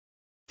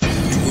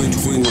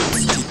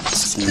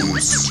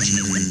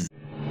TwinSportsTV.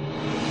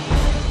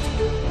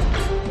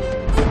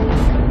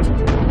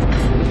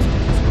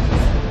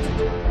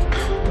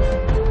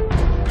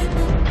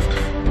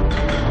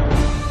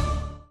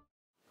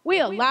 We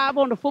are live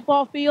on the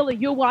football field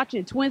and you're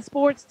watching Twin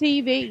Sports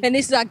TV. And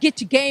this is our Get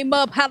Your Game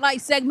Up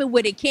highlight segment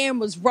where the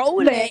cameras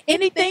roll and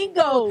anything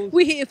goes.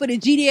 We're here for the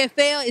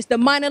GDFL. It's the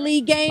minor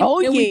league game. Oh,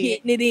 and yeah. we're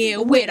getting it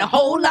in with a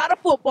whole lot of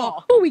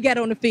football. Who we got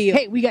on the field?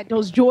 Hey, we got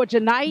those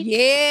Georgia Knights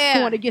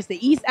going against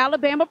the East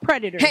Alabama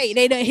Predators. Hey,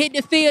 they done hit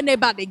the field and they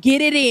about to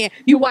get it in.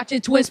 You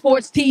watching Twin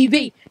Sports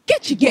TV.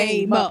 Get your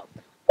game up.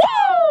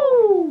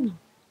 Woo!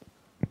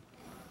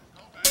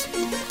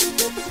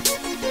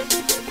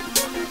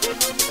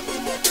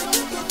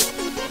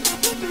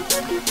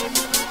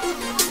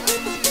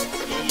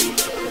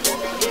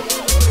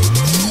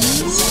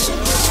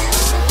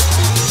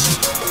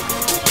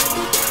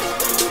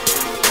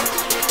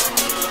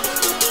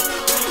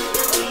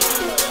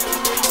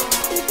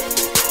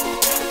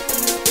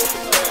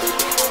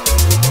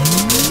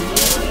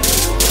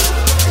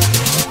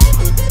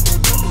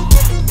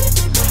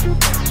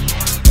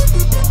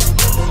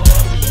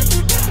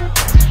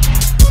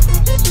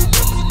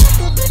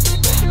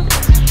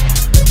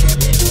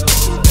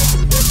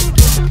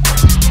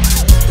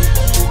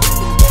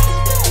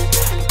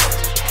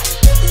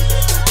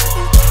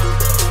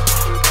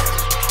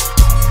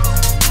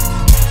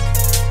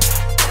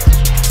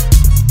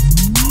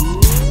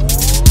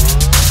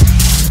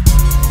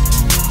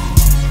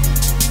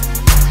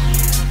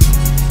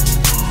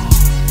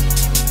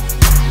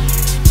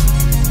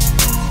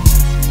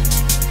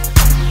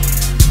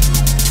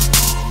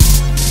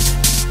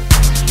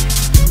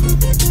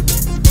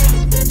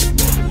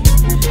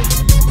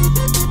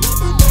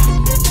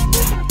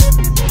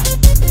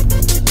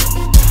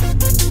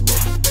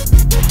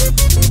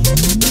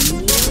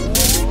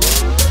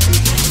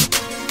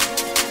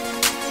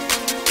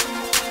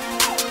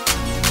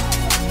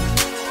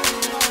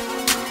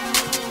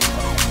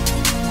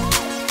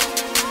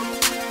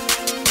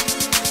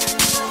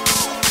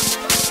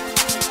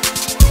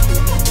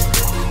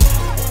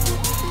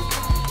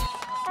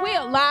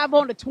 Live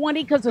on the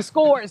 20 because the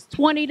score is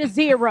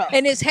 20-0.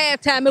 And it's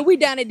halftime, and we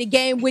down at the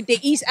game with the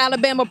East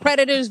Alabama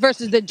Predators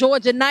versus the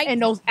Georgia Knights.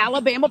 And those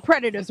Alabama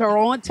Predators are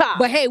on top.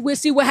 But hey, we'll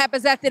see what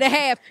happens after the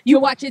half. You're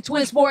watching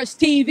Twin Sports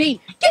TV.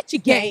 Get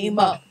your game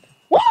up.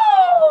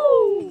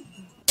 Woo!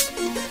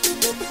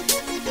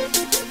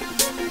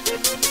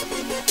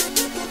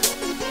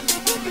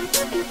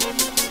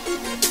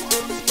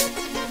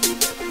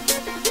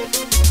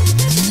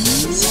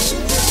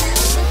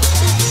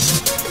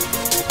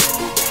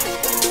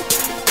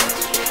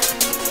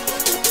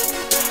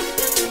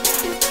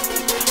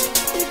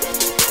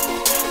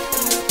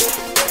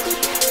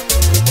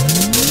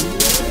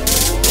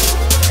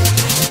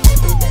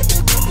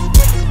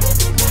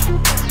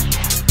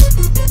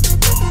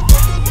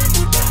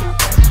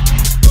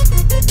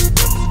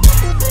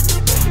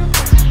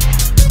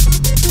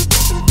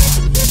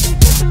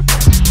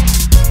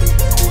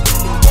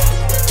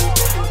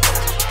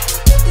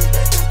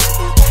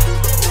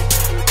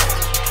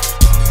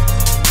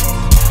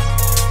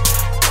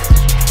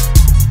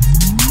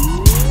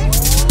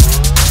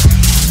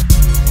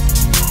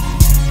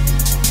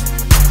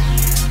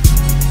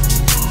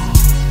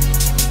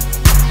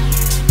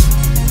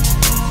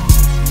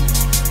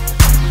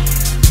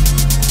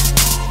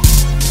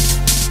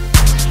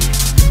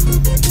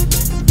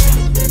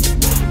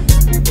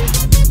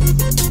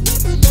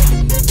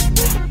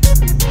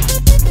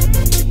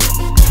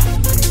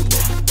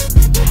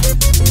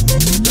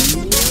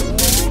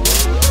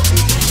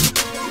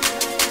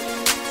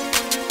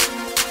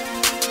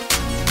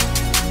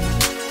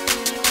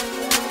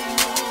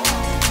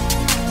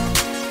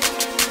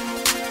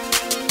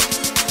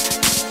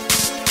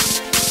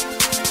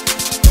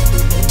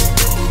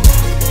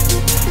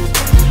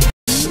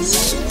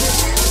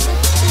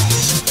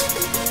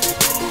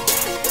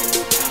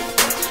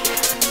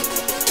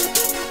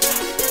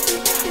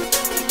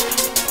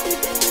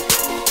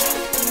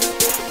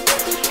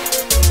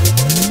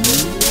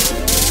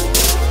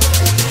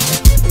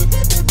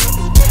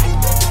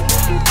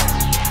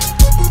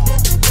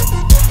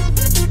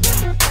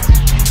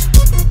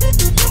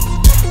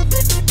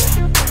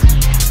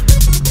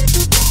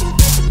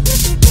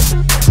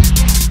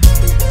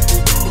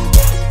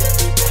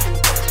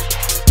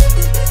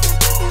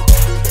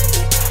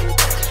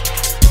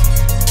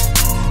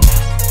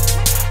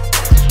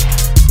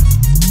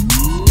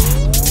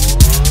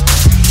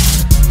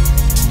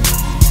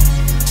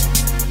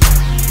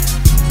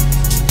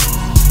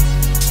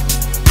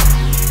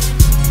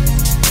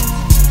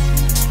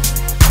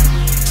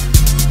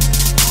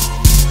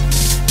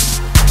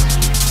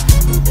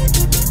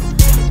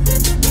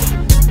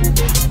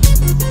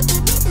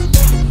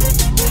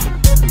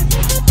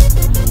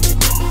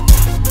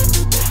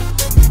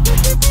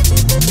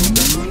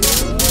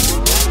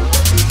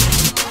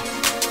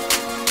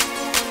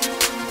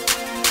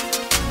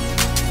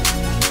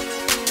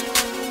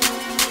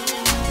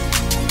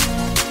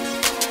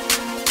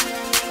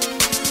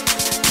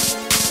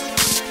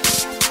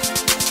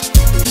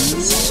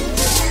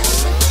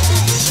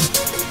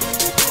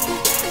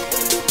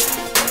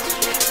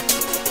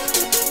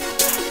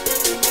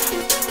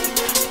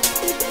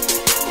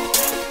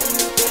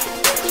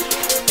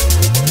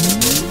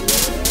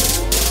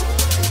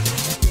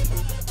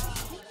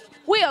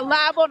 We are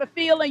live on the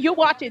field, and you're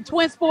watching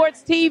Twin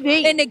Sports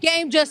TV. And the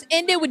game just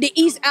ended with the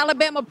East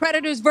Alabama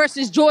Predators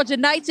versus Georgia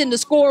Knights, and the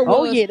score was...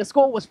 Oh, yeah, the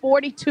score was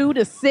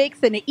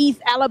 42-6, and the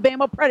East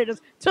Alabama Predators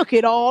took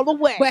it all the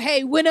way. But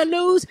hey, win or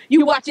lose,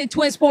 you watching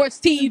Twin Sports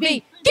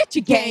TV. Get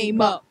your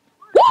game up.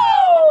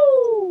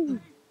 Woo!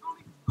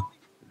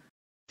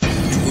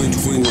 Twin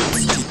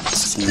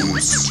Sports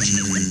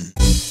TV.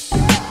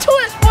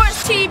 Twin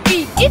Sports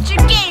TV, get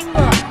your game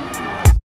up.